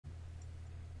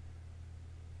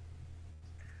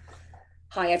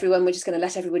Hi everyone, we're just going to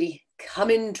let everybody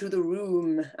come into the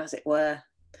room, as it were.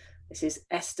 This is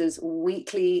ESTA's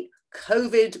weekly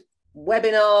COVID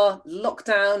webinar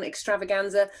lockdown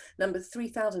extravaganza number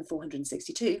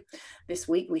 3462. This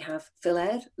week we have Phil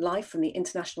Aird live from the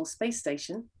International Space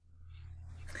Station.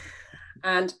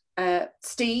 And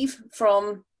Steve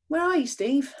from, where are you,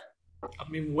 Steve?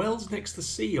 I'm in Wales next to the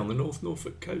sea on the North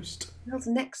Norfolk coast. Wales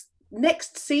next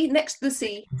to the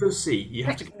sea. The sea. You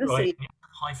have to get the right. sea. You have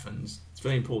hyphens. It's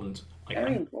very important.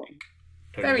 Very important.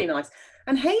 Very nice.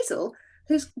 And Hazel,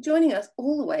 who's joining us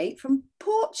all the way from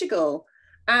Portugal.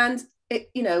 And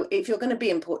if you're going to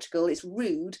be in Portugal, it's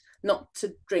rude not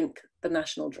to drink the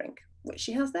national drink, which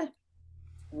she has there.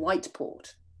 White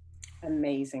port.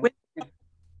 Amazing.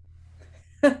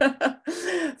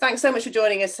 Thanks so much for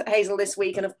joining us, Hazel, this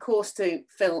week, and of course to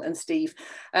Phil and Steve.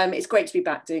 It's great to be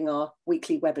back doing our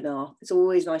weekly webinar. It's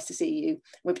always nice to see you.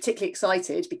 We're particularly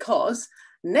excited because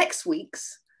next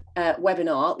week's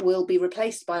webinar will be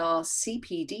replaced by our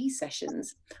CPD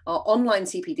sessions, our online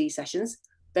CPD sessions.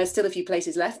 There's still a few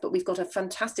places left, but we've got a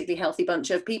fantastically healthy bunch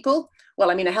of people.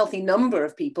 Well, I mean, a healthy number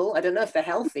of people. I don't know if they're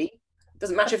healthy.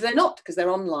 Doesn't matter if they're not, because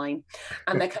they're online,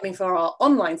 and they're coming for our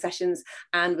online sessions.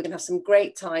 And we're going to have some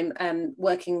great time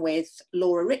working with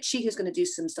Laura Ritchie, who's going to do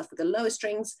some stuff with the lower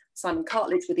strings, Simon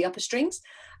Cartledge with the upper strings.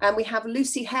 And we have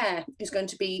Lucy Hare, who's going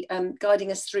to be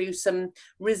guiding us through some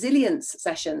resilience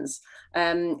sessions.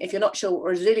 If you're not sure what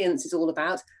resilience is all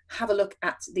about, have a look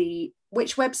at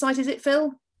which website is it,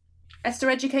 Phil? ESTA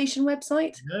Education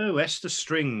website? No,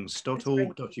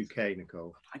 estastrings.org.uk,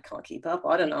 Nicole. I can't keep up.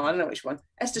 I don't know which one.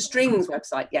 ESTA Strings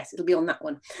website. Yes, it'll be on that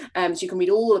one. So you can read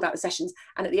all about the sessions.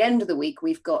 And at the end of the week,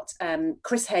 we've got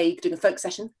Chris Haig doing a folk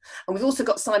session. And we've also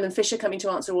got Simon Fisher coming to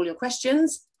answer all your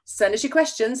questions. Send us your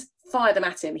questions, fire them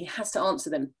at him. He has to answer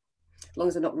them, as long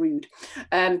as they're not rude.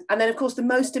 And then, of course, the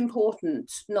most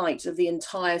important night of the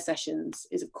entire sessions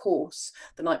is, of course,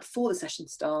 the night before the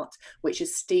sessions start, which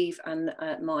is Steve and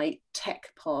my tech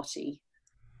party,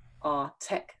 our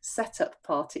tech setup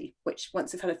party, which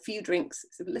once we've had a few drinks,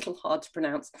 it's a little hard to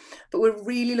pronounce, but we're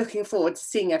really looking forward to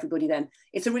seeing everybody then.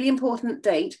 It's a really important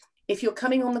date. If you're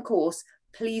coming on the course,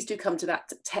 please do come to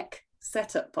that tech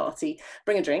setup party,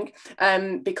 bring a drink,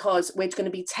 because we're going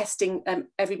to be testing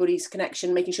everybody's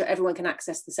connection, making sure everyone can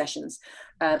access the sessions.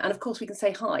 And of course we can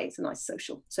say hi, it's a nice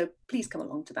social. So please come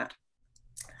along to that.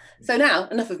 So now,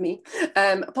 enough of me,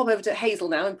 I'll pop over to Hazel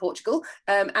now in Portugal.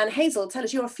 And Hazel, tell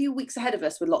us, you're a few weeks ahead of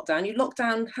us with lockdown. You locked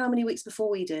down how many weeks before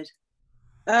we did?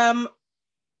 I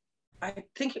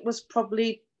think it was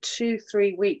probably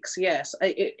 2-3 weeks, yes.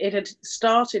 It had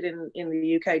started in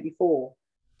the UK before.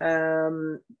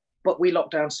 But we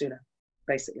locked down sooner,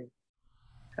 basically.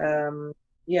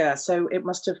 Yeah, so it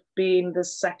must have been the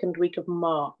second week of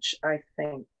March, I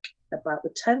think. About the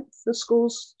 10th, the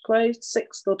schools closed,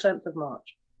 6th or 10th of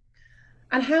March.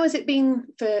 And how has it been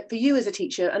for you as a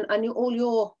teacher and all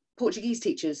your Portuguese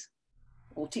teachers,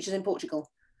 or teachers in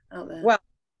Portugal out there? Well,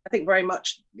 I think very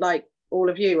much like all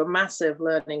of you, a massive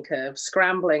learning curve,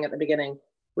 scrambling at the beginning.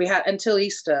 We had, until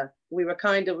Easter, we were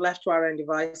kind of left to our own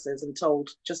devices and told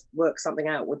just work something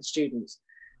out with the students.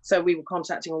 So we were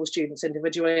contacting all the students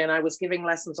individually, and I was giving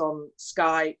lessons on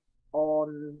Skype,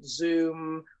 on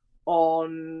Zoom,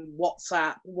 on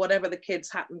WhatsApp, whatever the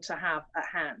kids happened to have at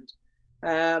hand.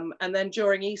 And then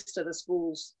during Easter, the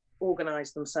schools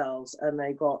organized themselves and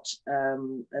they got a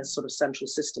sort of central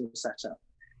system set up.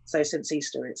 So since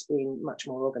Easter, it's been much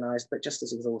more organized, but just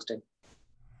as exhausting.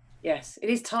 Yes, it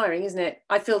is tiring, isn't it?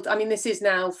 I mean, this is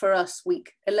now for us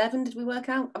week 11, did we work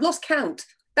out? I've lost count.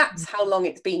 That's how long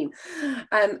it's been.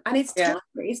 And it's tiring.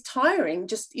 It's tiring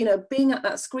just, being at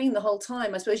that screen the whole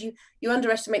time. I suppose you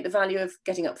underestimate the value of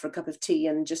getting up for a cup of tea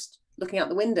and just looking out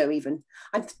the window even.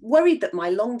 I'm worried that my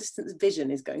long distance vision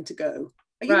is going to go.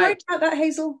 Are you worried about that,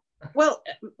 Hazel? Well,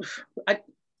 I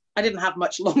didn't have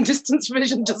much long distance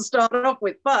vision to start off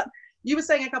with, but you were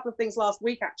saying a couple of things last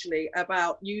week, actually,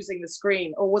 about using the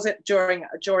screen, or was it during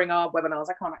our webinars?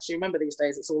 I can't actually remember these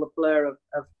days. It's all a blur of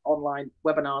online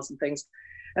webinars and things.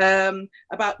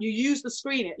 About you use the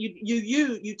screen,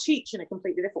 you teach in a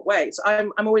completely different way. So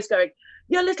I'm always going,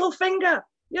 your little finger,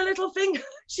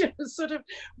 sort of,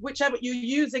 whichever, you're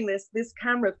using this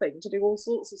camera thing to do all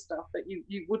sorts of stuff that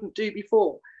you wouldn't do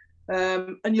before.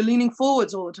 And you're leaning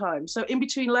forwards all the time. So in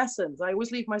between lessons, I always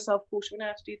leave myself, Paul, should we know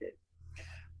how to do this?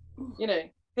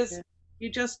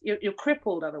 Because you're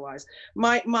crippled otherwise.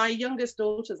 My youngest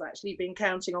daughter's actually been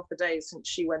counting off the days since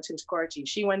she went into quarantine.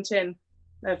 She went in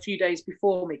a few days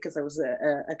before me because there was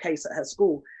a case at her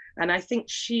school, and I think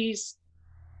she's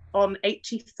on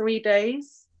 83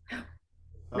 days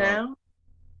now.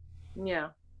 Yeah.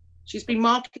 she's been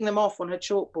marking them off on her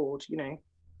chalkboard, you know.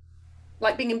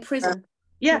 Like being in prison.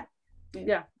 Yeah.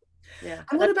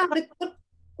 And what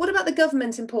about the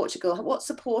government in Portugal? What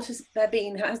support has there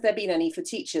been? Has there been any for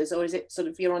teachers, or is it sort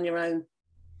of you're on your own?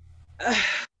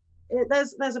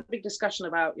 There's a big discussion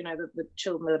about, you know, the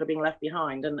children that are being left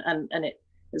behind, and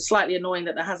it's slightly annoying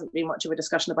that there hasn't been much of a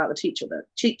discussion about the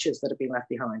teachers that have been left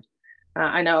behind.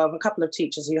 I know of a couple of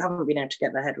teachers who haven't been able to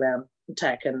get their head around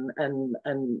tech and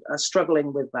are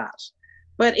struggling with that.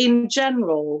 But in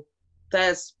general,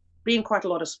 there's been quite a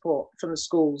lot of support from the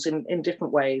schools in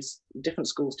different ways, different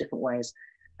schools, different ways.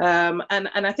 And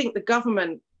I think the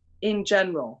government in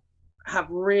general have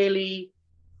really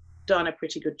done a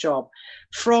pretty good job.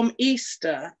 From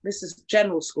ESTA, this is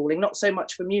general schooling, not so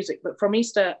much for music, but from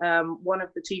ESTA, one of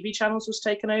the TV channels was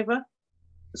taken over.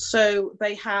 So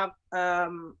they have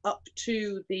up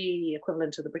to the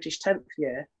equivalent of the British 10th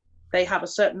year, they have a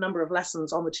certain number of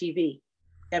lessons on the TV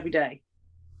every day,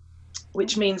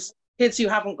 which means kids who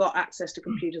haven't got access to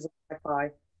computers and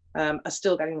Wi-Fi are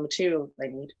still getting the material they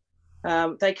need.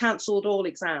 They cancelled all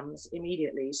exams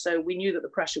immediately, so we knew that the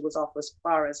pressure was off as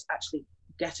far as actually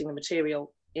getting the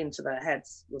material into their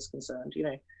heads was concerned, you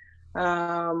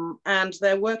know. And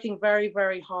they're working very,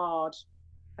 very hard,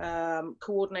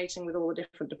 coordinating with all the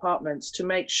different departments to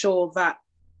make sure that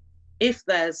if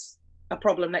there's a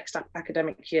problem next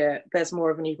academic year, there's more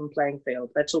of an even playing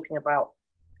field. They're talking about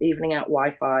evening out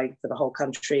Wi-Fi for the whole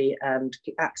country and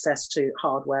access to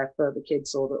hardware for the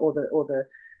kids or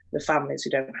the families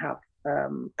who don't have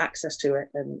access to it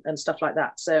and stuff like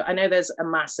that. So I know there's a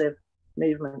massive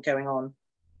movement going on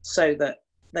so that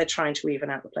they're trying to even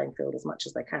out the playing field as much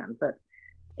as they can, but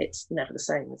it's never the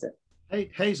same, is it? Hey,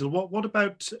 Hazel, what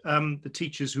about the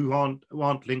teachers who aren't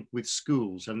linked with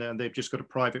schools and then they've just got a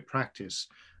private practice?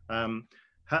 How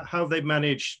have they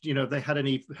managed, you know, they had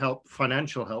any help,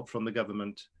 financial help from the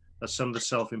government, as some of the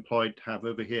self-employed have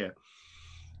over here?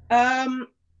 That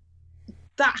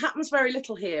happens very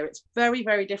little here. It's very,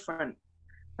 very different.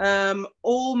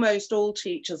 Almost all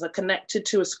teachers are connected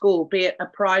to a school, be it a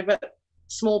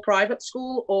small private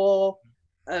school or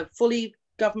a fully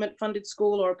government funded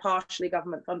school or a partially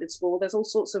government funded school. There's all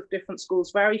sorts of different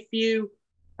schools. Very few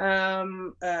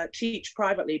teach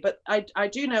privately, but I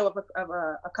do know of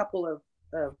a couple of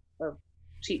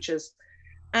teachers,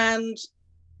 and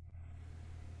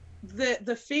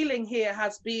the feeling here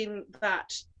has been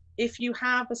that if you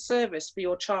have a service for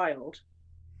your child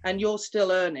and you're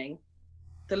still earning,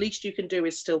 the least you can do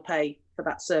is still pay for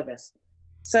that service.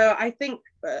 So I think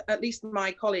at least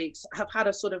my colleagues have had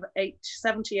a sort of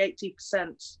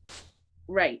 70-80%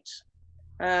 rate,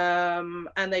 and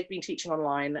they've been teaching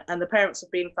online, and the parents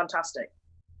have been fantastic.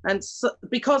 And so,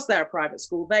 because they're a private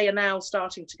school, they are now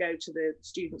starting to go to the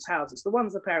students' houses, the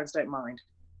ones the parents don't mind,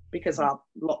 because our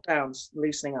lockdown's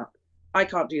loosening up. I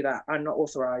can't do that. I'm not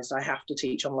authorized. I have to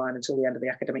teach online until the end of the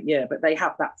academic year, but they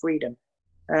have that freedom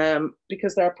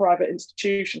because they're a private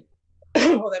institution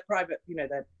or they're private, you know,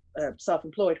 they're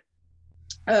self-employed.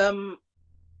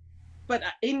 But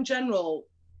in general,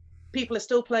 people are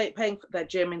still paying for their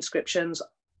gym inscriptions.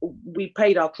 We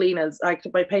paid our cleaners. I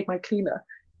paid my cleaner,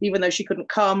 even though she couldn't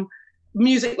come.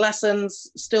 Music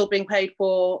lessons still being paid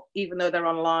for, even though they're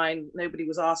online. Nobody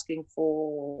was asking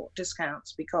for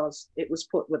discounts because it was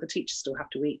put where the teachers still have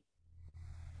to eat.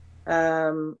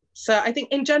 So I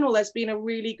think in general, there's been a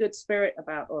really good spirit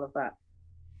about all of that,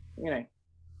 you know.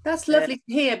 That's lovely to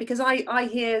hear, because I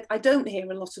don't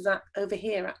hear a lot of that over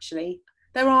here, actually.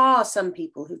 There are some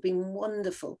people who've been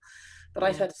wonderful, but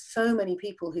I've heard so many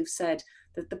people who've said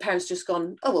that the parents just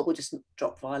gone, oh, well, we'll just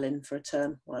drop violin for a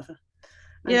term, whatever.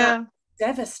 And that's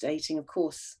devastating, of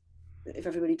course, if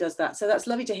everybody does that. So that's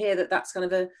lovely to hear that that's kind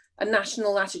of a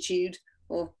national attitude.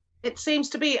 Or it seems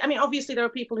to be. I mean, obviously there are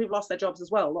people who've lost their jobs as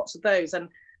well, lots of those, and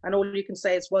all you can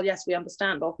say is, well, yes, we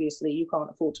understand, obviously you can't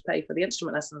afford to pay for the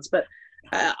instrument lessons, but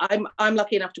I'm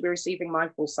lucky enough to be receiving my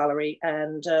full salary,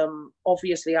 and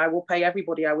obviously I will pay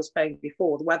everybody I was paying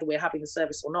before, whether we're having the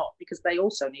service or not, because they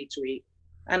also need to eat,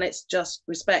 and it's just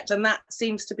respect, and that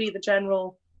seems to be the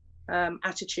general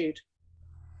attitude.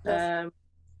 Yeah.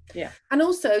 And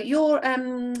also your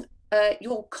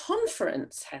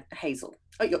conference, Hazel,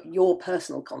 your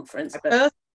personal conference,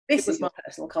 but this is my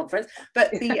personal conference,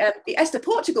 but the ESTA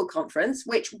Portugal conference,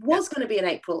 which was going to be in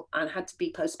April and had to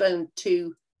be postponed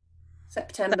to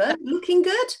September, looking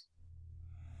good?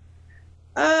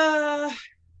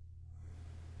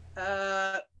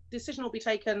 Decision will be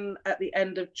taken at the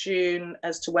end of June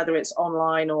as to whether it's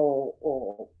online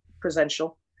or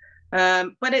presential.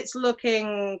 But it's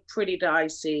looking pretty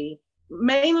dicey,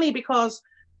 mainly because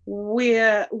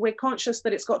we're conscious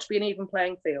that it's got to be an even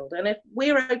playing field. And if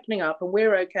we're opening up and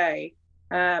we're okay,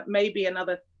 maybe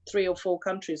another 3 or 4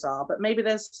 countries are, but maybe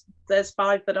there's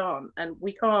 5 that aren't, and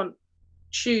we can't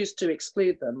choose to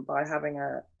exclude them by having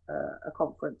a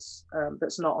conference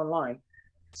that's not online.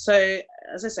 So,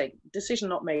 as I say, decision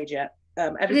not made yet.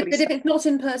 But if it's not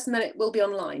in person, then it will be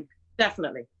online.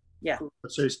 Definitely, yeah.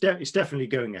 So it's definitely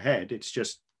going ahead. It's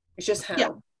just how. Yeah.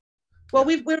 Well,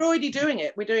 we're already doing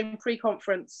it. We're doing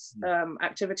pre-conference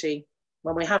activity,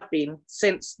 when we have been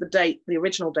since the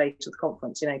original date of the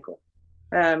conference in April.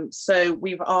 So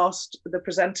we've asked the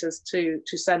presenters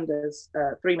to send us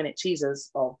 3-minute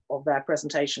teasers of their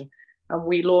presentation, and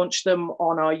we launch them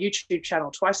on our YouTube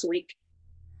channel twice a week.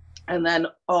 And then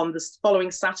on the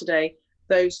following Saturday,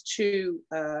 those 2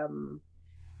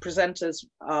 presenters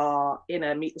are in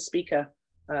a Meet the Speaker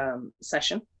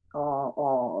session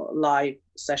or live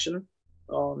session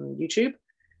on YouTube,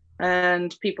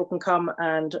 and people can come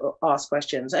and ask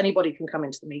questions. Anybody can come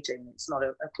into the meeting. It's not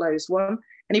a closed one.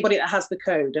 Anybody that has the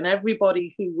code, and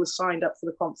everybody who was signed up for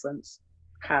the conference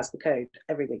has the code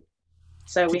every week.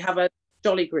 So we have a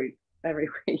jolly group every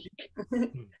week.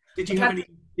 Did you have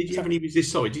any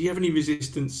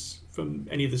resistance from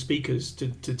any of the speakers to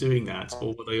doing that,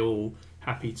 or were they all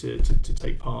happy to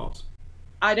take part?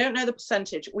 I don't know the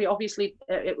percentage. We obviously,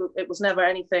 it was never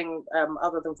anything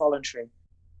other than voluntary.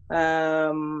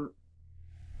 And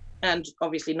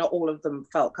obviously not all of them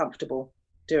felt comfortable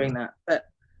doing that, but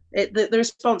the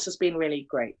response has been really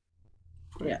great.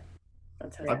 Yeah.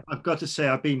 I've got to say,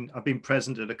 I've been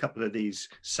present at a couple of these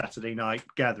Saturday night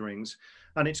gatherings,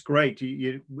 and it's great.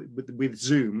 With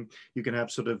Zoom, you can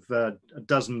have sort of a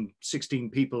dozen, 16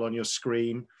 people on your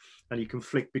screen, and you can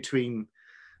flick between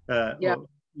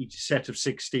each set of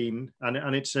 16,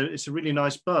 and it's a really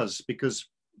nice buzz, because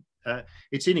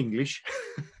it's in English,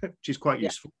 which is quite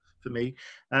useful for me,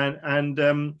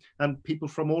 and people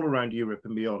from all around Europe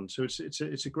and beyond. So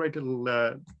it's a great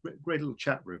little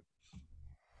chat room.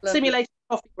 Simulating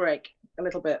coffee break a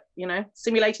little bit,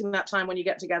 simulating that time when you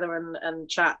get together and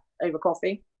chat over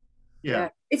coffee. Yeah.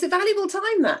 It's a valuable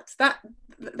time.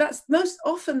 That's most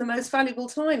often the most valuable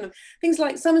time. Things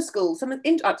like summer school,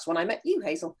 that's when I met you,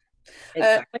 Hazel.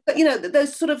 Exactly. But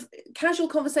those sort of casual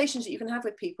conversations that you can have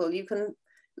with people, you can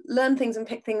learn things and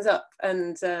pick things up,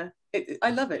 and I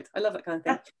love it. I love that kind of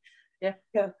thing.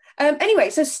 Yeah.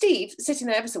 Anyway, so Steve, sitting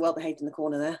there ever so well behaved in the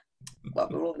corner there. Well,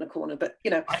 we're all in a corner, but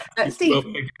Steve.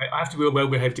 I have to be well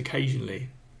behaved occasionally.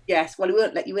 Yes, well, we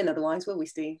won't let you in otherwise, will we,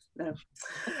 Steve? No.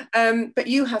 But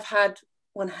you have had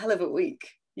one hell of a week.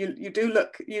 You do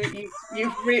look.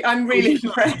 I'm really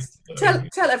impressed.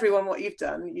 Tell everyone what you've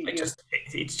done.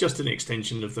 It's just an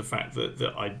extension of the fact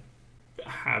that I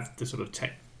have the sort of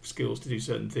tech skills to do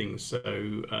certain things. So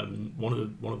one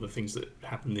of the things that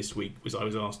happened this week was I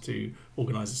was asked to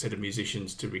organise a set of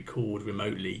musicians to record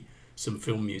remotely some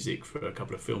film music for a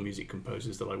couple of film music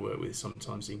composers that I work with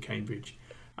sometimes in Cambridge,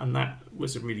 and that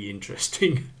was a really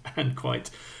interesting and quite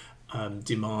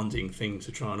demanding thing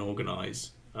to try and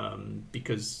organise,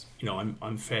 because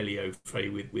I'm fairly au fait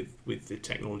with the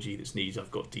technology that's needed. I've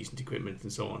got decent equipment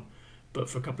and so on, but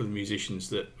for a couple of the musicians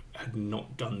that had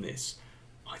not done this,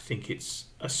 I think it's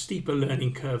a steeper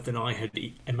learning curve than I had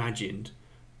imagined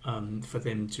for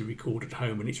them to record at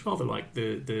home. And it's rather like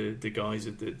the guys,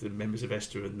 the members of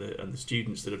ESTA and the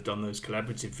students that have done those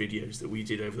collaborative videos that we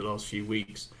did over the last few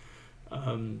weeks,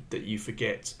 that you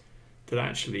forget that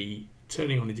actually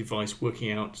turning on a device,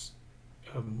 working out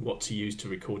what to use to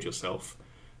record yourself,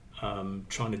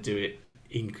 trying to do it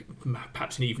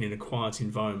perhaps even in a quiet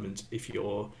environment if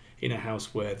you're in a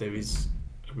house where there is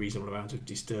a reasonable amount of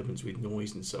disturbance with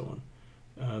noise and so on.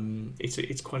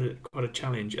 It's quite a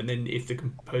challenge. And then if the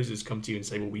composers come to you and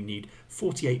say, well, we need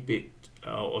 24-bit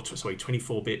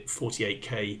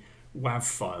 48K WAV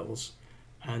files,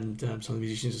 and some of the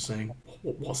musicians are saying,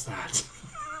 what's that?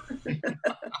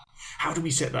 How do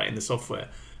we set that in the software?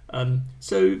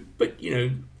 But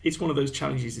it's one of those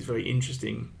challenges. It's very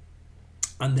interesting,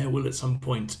 and there will at some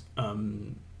point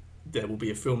there will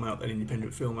be an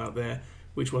independent film out there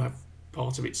which will have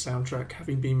part of its soundtrack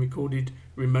having been recorded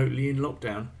remotely in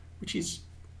lockdown, which is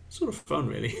sort of fun,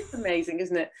 really. Amazing,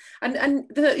 isn't it? And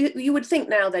you would think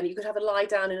now then you could have a lie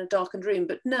down in a darkened room,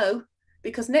 but no,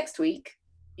 because next week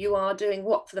you are doing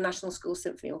what for the National School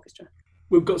Symphony Orchestra?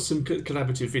 We've got some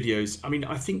collaborative videos. I mean,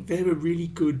 I think they're a really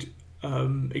good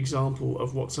example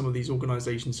of what some of these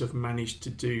organisations have managed to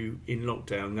do in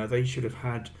lockdown. Now, they should have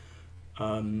had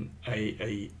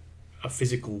a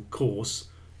physical course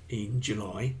in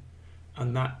July,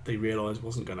 and that they realised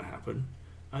wasn't going to happen.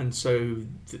 And so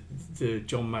the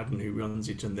John Madden who runs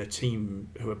it and their team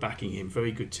who are backing him,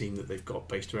 very good team that they've got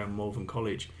based around Malvern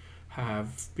College,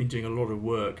 have been doing a lot of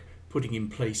work putting in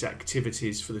place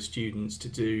activities for the students to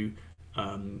do.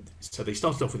 So they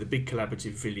started off with a big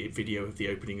collaborative video of the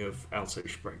opening of Also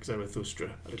Sprach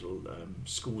Zarathustra, a little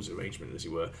schools arrangement as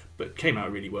it were, but came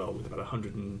out really well with about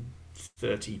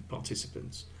 130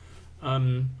 participants.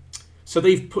 So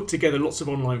they've put together lots of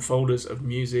online folders of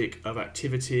music, of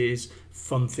activities,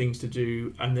 fun things to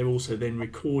do, and they're also then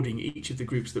recording each of the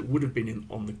groups that would have been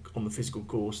on the physical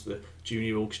course, the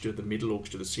junior orchestra, the middle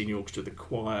orchestra, the senior orchestra, the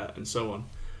choir, and so on,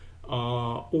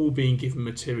 are all being given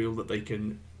material that they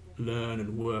can learn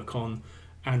and work on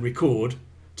and record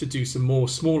to do some more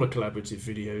smaller collaborative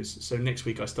videos. So next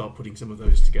week I start putting some of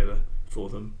those together for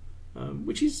them.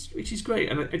 Which is great,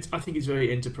 and I think it's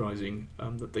very enterprising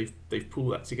that they've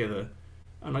pulled that together,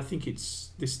 and I think it's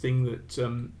this thing that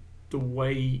the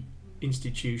way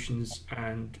institutions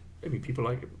and people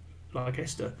like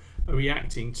ESTA are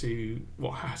reacting to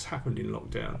what has happened in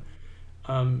lockdown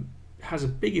has a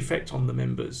big effect on the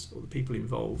members or the people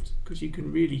involved, because you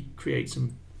can really create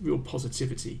some real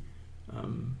positivity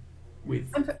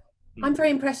with. I'm very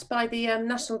impressed by the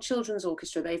National Children's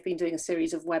Orchestra. They've been doing a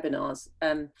series of webinars,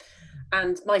 and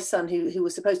my son, who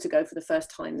was supposed to go for the first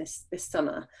time this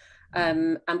summer,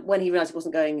 and when he realised he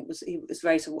wasn't going, he was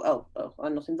very sort of, oh,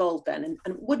 I'm not involved then,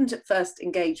 and wouldn't at first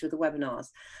engage with the webinars,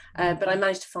 but I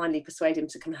managed to finally persuade him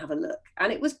to come and have a look,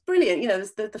 and it was brilliant. You know,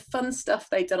 the fun stuff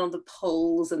they'd done on the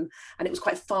polls, and it was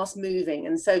quite fast moving,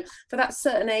 and so for that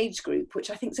certain age group, which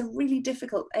I think is a really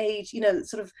difficult age, you know,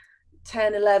 sort of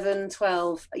 10, 11,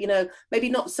 12, you know, maybe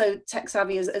not so tech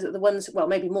savvy as the ones, well,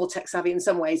 maybe more tech savvy in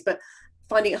some ways, but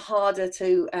finding it harder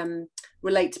to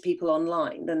relate to people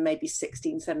online than maybe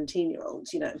 16,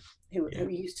 17-year-olds, you know, who are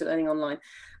used to learning online.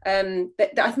 I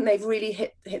think they've really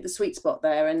hit the sweet spot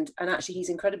there, and actually he's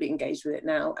incredibly engaged with it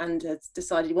now and has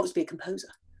decided he wants to be a composer.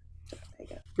 So there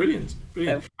you go. Brilliant.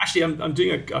 So, actually, I'm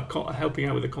doing helping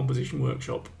out with a composition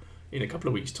workshop in a couple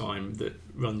of weeks' time that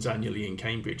runs annually in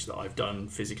Cambridge that I've done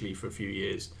physically for a few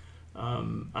years,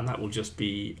 and that will just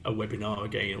be a webinar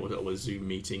again or a Zoom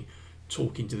meeting,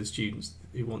 talking to the students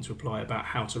who want to apply about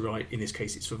how to write. In this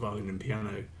case, it's for violin and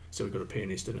piano, so we've got a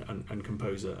pianist and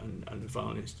composer and a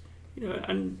violinist, you know,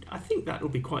 and I think that will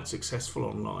be quite successful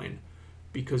online,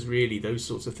 because really those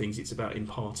sorts of things, it's about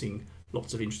imparting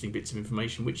lots of interesting bits of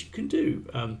information, which you can do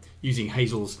using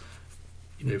Hazel's,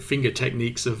 you know, finger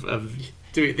techniques of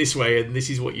do it this way, and this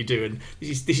is what you do, and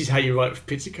this is how you write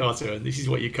pizzicato, and this is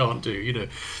what you can't do, you know.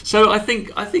 So I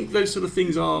think those sort of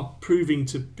things are proving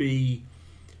to be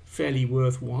fairly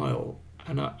worthwhile,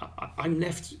 and I'm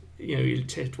left, you know,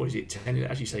 what is it, 10,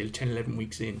 as you say, 10, 11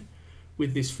 weeks in,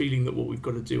 with this feeling that what we've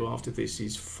got to do after this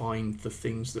is find the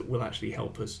things that will actually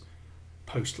help us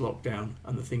post-lockdown,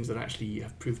 and the things that actually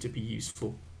have proved to be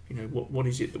useful. You know, what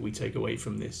is it that we take away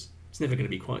from this? It's never going to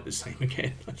be quite the same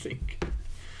again, I think.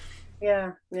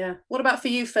 Yeah. What about for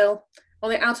you, Phil?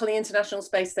 Out on the International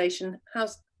Space Station,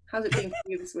 how's it been for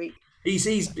you this week? He's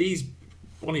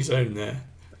on his own there.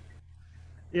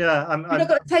 Yeah, You've not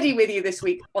got a teddy with you this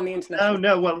week on the International?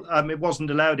 No. Well, it wasn't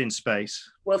allowed in space.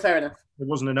 Well, fair enough. There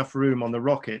wasn't enough room on the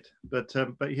rocket, but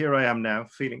here I am now,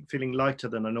 feeling lighter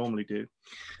than I normally do.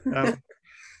 No,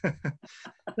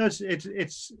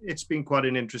 it's been quite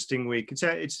an interesting week.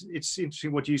 It's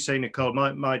interesting what you say, Nicole.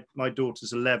 My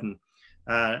daughter's 11,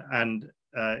 and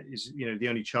is, you know, the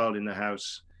only child in the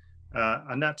house,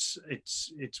 and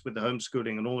it's with the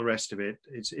homeschooling and all the rest of it.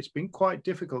 It's been quite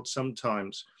difficult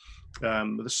sometimes,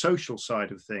 with the social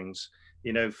side of things.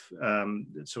 You know,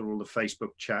 sort of all the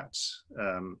Facebook chats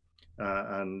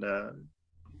and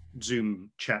Zoom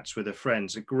chats with her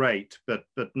friends are great, but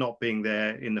not being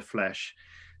there in the flesh.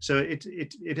 So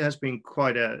it has been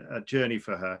quite a journey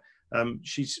for her.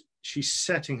 She's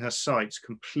setting her sights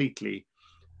completely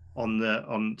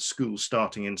on school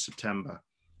starting in September.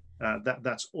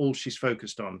 That's all she's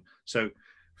focused on. So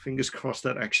fingers crossed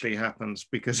that actually happens,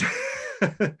 because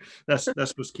that's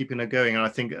what's keeping her going. And I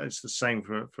think it's the same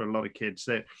for a lot of kids.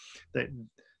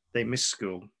 They miss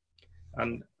school,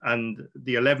 and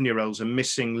the 11-year-olds are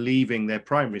missing leaving their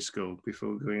primary school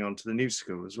before going on to the new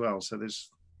school as well. So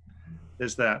there's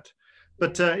that.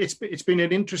 But it's been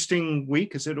an interesting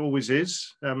week, as it always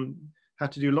is.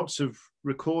 Had to do lots of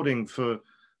recording for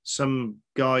some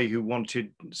guy who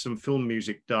wanted some film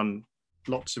music done,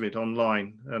 lots of it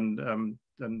online, and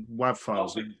WAV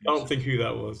files. I don't think who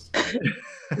that was.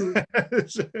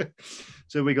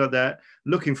 So we got that.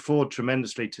 Looking forward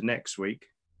tremendously to next week.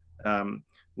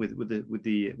 with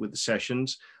the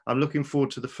sessions. I'm looking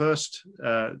forward to the first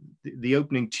the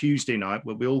opening Tuesday night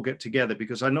where we all get together,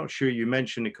 because I'm not sure you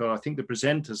mentioned, Nicole, I think the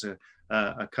presenters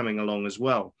are coming along as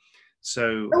well.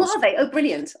 So are they? Oh,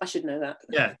 brilliant! I should know that.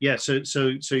 Yeah. So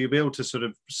you'll be able to sort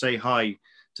of say hi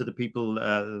to the people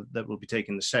that will be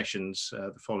taking the sessions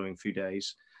the following few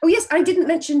days. Oh yes, I didn't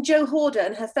mention Jo Horder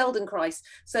and her Feldenkrais.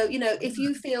 So, you know,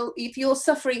 if you're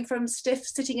suffering from stiff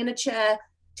sitting in a chair,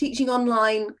 teaching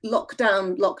online,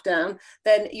 lockdown,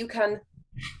 then you can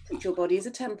treat your body as a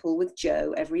temple with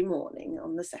Jo every morning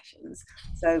on the sessions.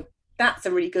 So that's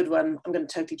a really good one. I'm going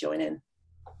to totally join in.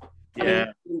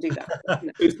 Yeah, I mean, do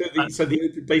that. So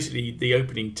basically the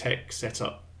opening tech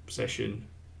setup session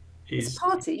is it's a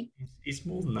party. It's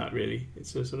more than that, really.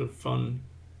 It's a sort of fun,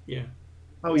 yeah.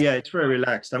 Oh yeah, it's very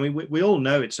relaxed. I mean, we all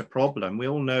know it's a problem. We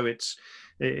all know it's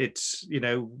you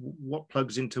know, what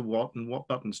plugs into what and what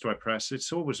buttons do I press.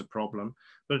 It's always a problem,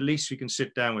 but at least we can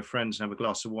sit down with friends and have a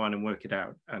glass of wine and work it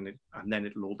out, and then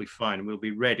it'll all be fine, and we'll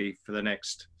be ready for the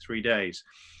next 3 days.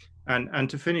 And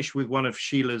to finish with one of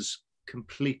Sheila's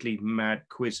completely mad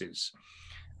quizzes,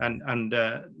 and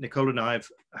Nicole and I have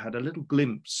had a little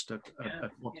glimpse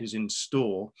at what is in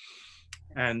store.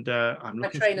 And I'm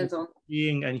looking forward to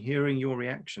seeing and hearing your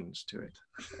reactions to it.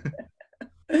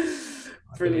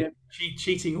 Brilliant.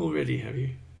 Cheating already, have you?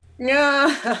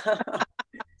 Yeah.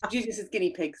 Jesus is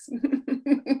guinea pigs.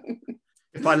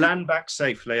 If I land back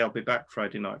safely, I'll be back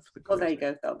Friday night for the quiz. Well, there you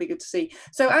go. That'll be good to see.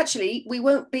 So actually, we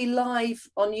won't be live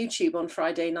on YouTube on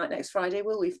Friday night next Friday,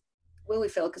 will we? Will we,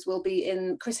 Phil? Because we'll be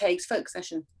in Chris Haig's folk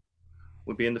session.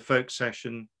 We'll be in the folk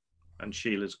session and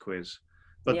Sheila's quiz.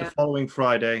 But the following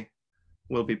Friday,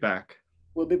 we'll be back.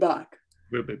 We'll be back.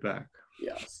 We'll be back.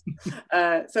 Yes.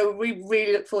 So we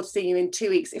really look forward to seeing you in 2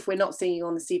 weeks if we're not seeing you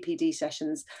on the CPD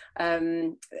sessions.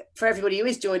 For everybody who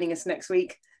is joining us next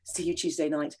week, see you Tuesday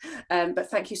night. But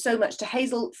thank you so much to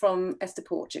Hazel from ESTA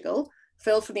Portugal,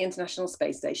 Phil from the International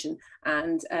Space Station,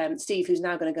 and Steve, who's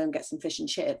now going to go and get some fish and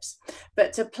chips.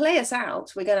 But to play us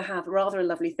out, we're going to have rather a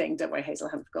lovely thing. Don't worry, Hazel,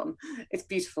 I haven't forgotten. It's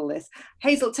beautiful, this.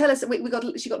 Hazel, tell us,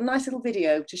 she got a nice little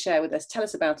video to share with us. Tell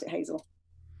us about it, Hazel.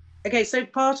 Okay, so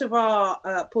part of our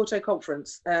Porto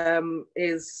conference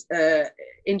is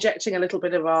injecting a little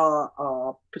bit of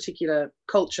our particular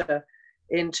culture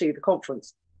into the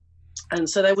conference. And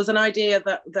so there was an idea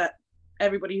that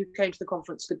everybody who came to the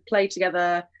conference could play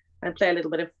together and play a little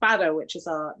bit of fado, which is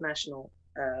our national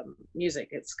music.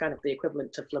 It's kind of the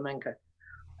equivalent to flamenco.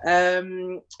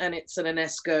 And it's an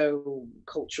UNESCO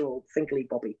cultural thinkly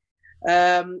bobby.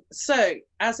 So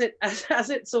as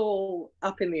it's all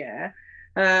up in the air,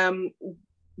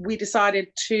 we decided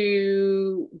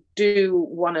to do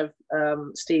one of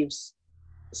Steve's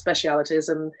specialities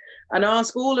and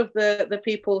ask all of the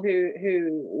people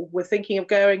who were thinking of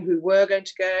going, who were going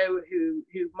to go,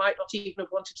 who might not even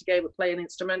have wanted to go but play an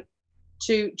instrument,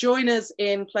 to join us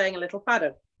in playing a little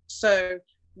fado. So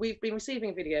we've been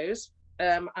receiving videos.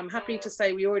 I'm happy to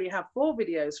say we already have 4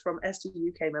 videos from ESTA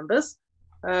UK members,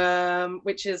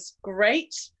 which is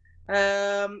great,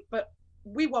 but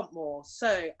we want more.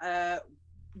 So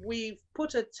we've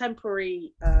put a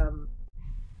temporary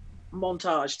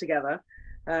montage together,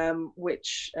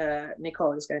 which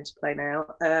Nicole is going to play now.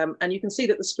 And you can see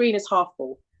that the screen is half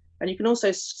full. And you can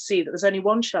also see that there's only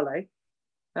one cello.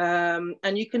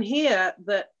 And you can hear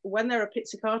that when there are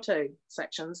pizzicato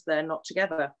sections, they're not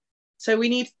together. So we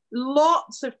need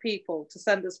lots of people to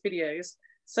send us videos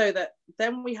so that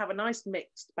then we have a nice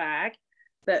mixed bag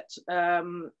that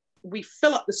we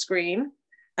fill up the screen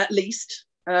at least,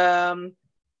 and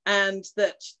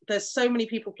that there's so many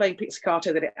people playing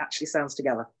pizzicato that it actually sounds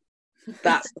together.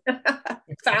 That's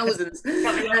thousands.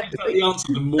 The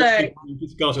answer: the more people playing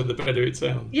pizzicato, the better it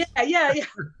sounds. Yeah.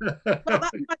 Well,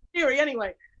 that's my theory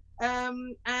anyway.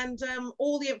 And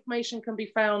all the information can be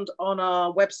found on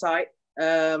our website,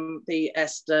 the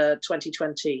ESTA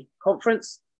 2020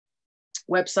 conference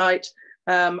website.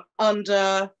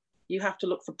 Under, you have to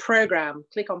look for program,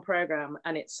 click on program,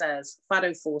 and it says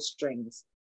Fado 4 strings.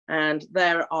 And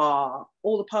there are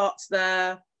all the parts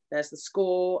there. There's the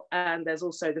score, and there's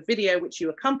also the video which you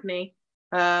accompany.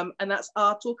 And that's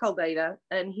Artur Caldeira,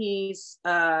 and he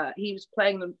was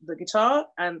playing the guitar,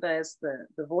 and there's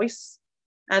the voice.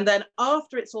 And then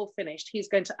after it's all finished, he's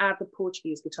going to add the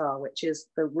Portuguese guitar, which is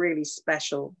the really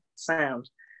special sound.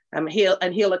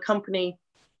 He'll accompany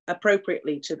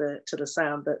appropriately to the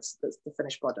sound that's the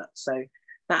finished product. So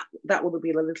that will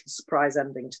be a little surprise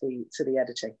ending to the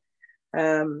editing.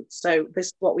 So this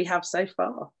is what we have so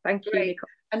far. Thank you,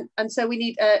 Nicole. And so we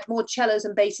need more cellos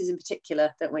and basses in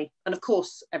particular, don't we? And of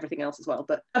course, everything else as well.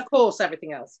 But of course,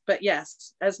 everything else. But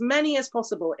yes, as many as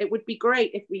possible. It would be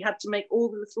great if we had to make all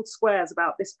the little squares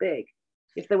about this big.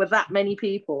 If there were that many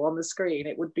people on the screen,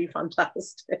 it would be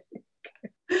fantastic.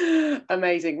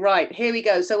 Amazing. Right, here we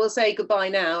go. So we'll say goodbye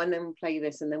now, and then we'll play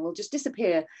this, and then we'll just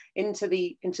disappear into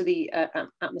the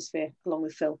atmosphere along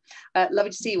with Phil.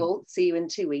 Lovely to see you all. See you in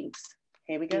 2 weeks.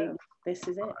 Here we go. This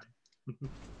is it.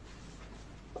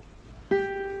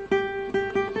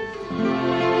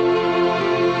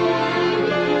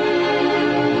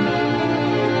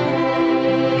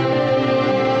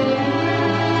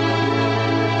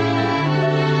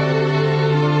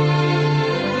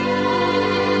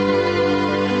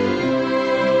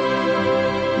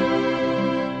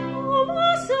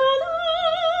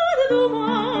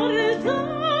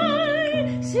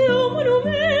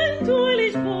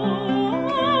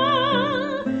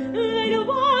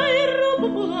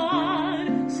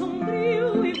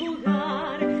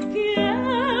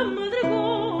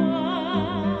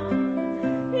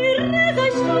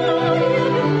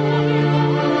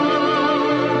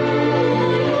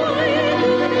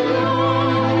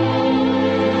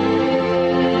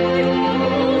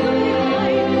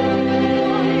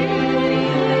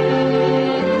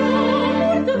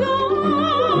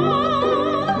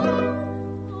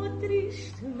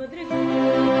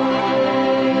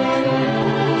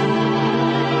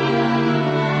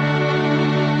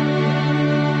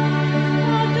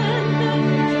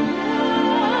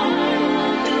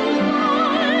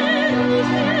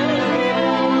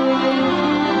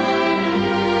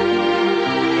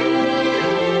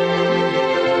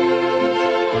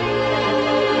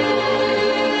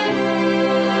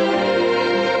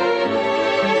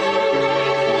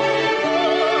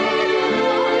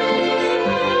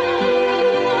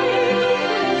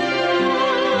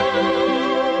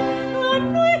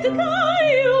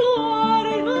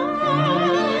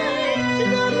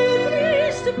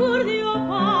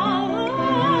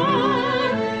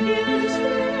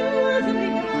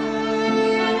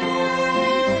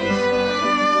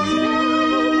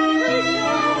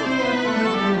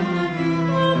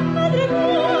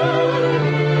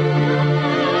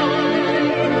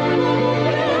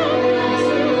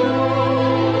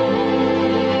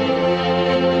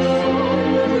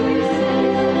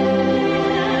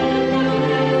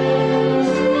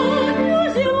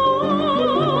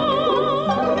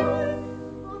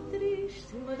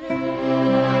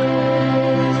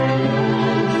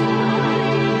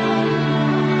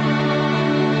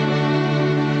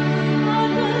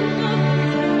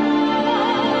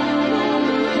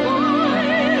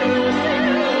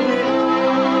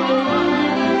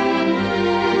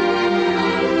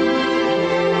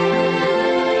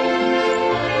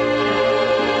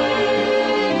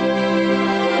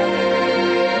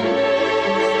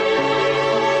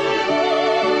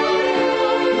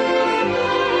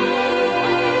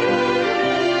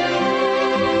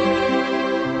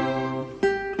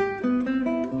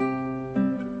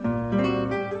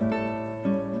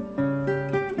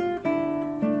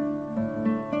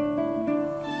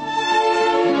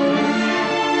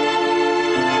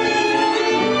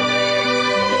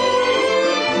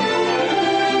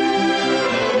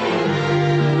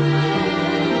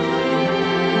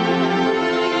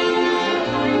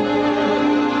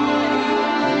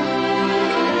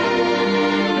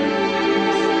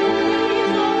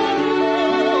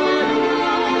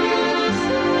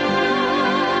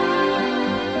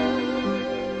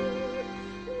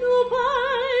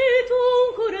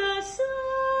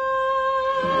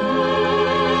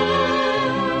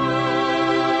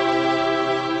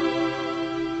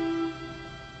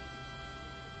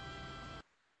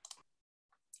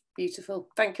 Beautiful.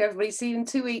 Thank you, everybody. See you in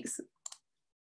 2 weeks.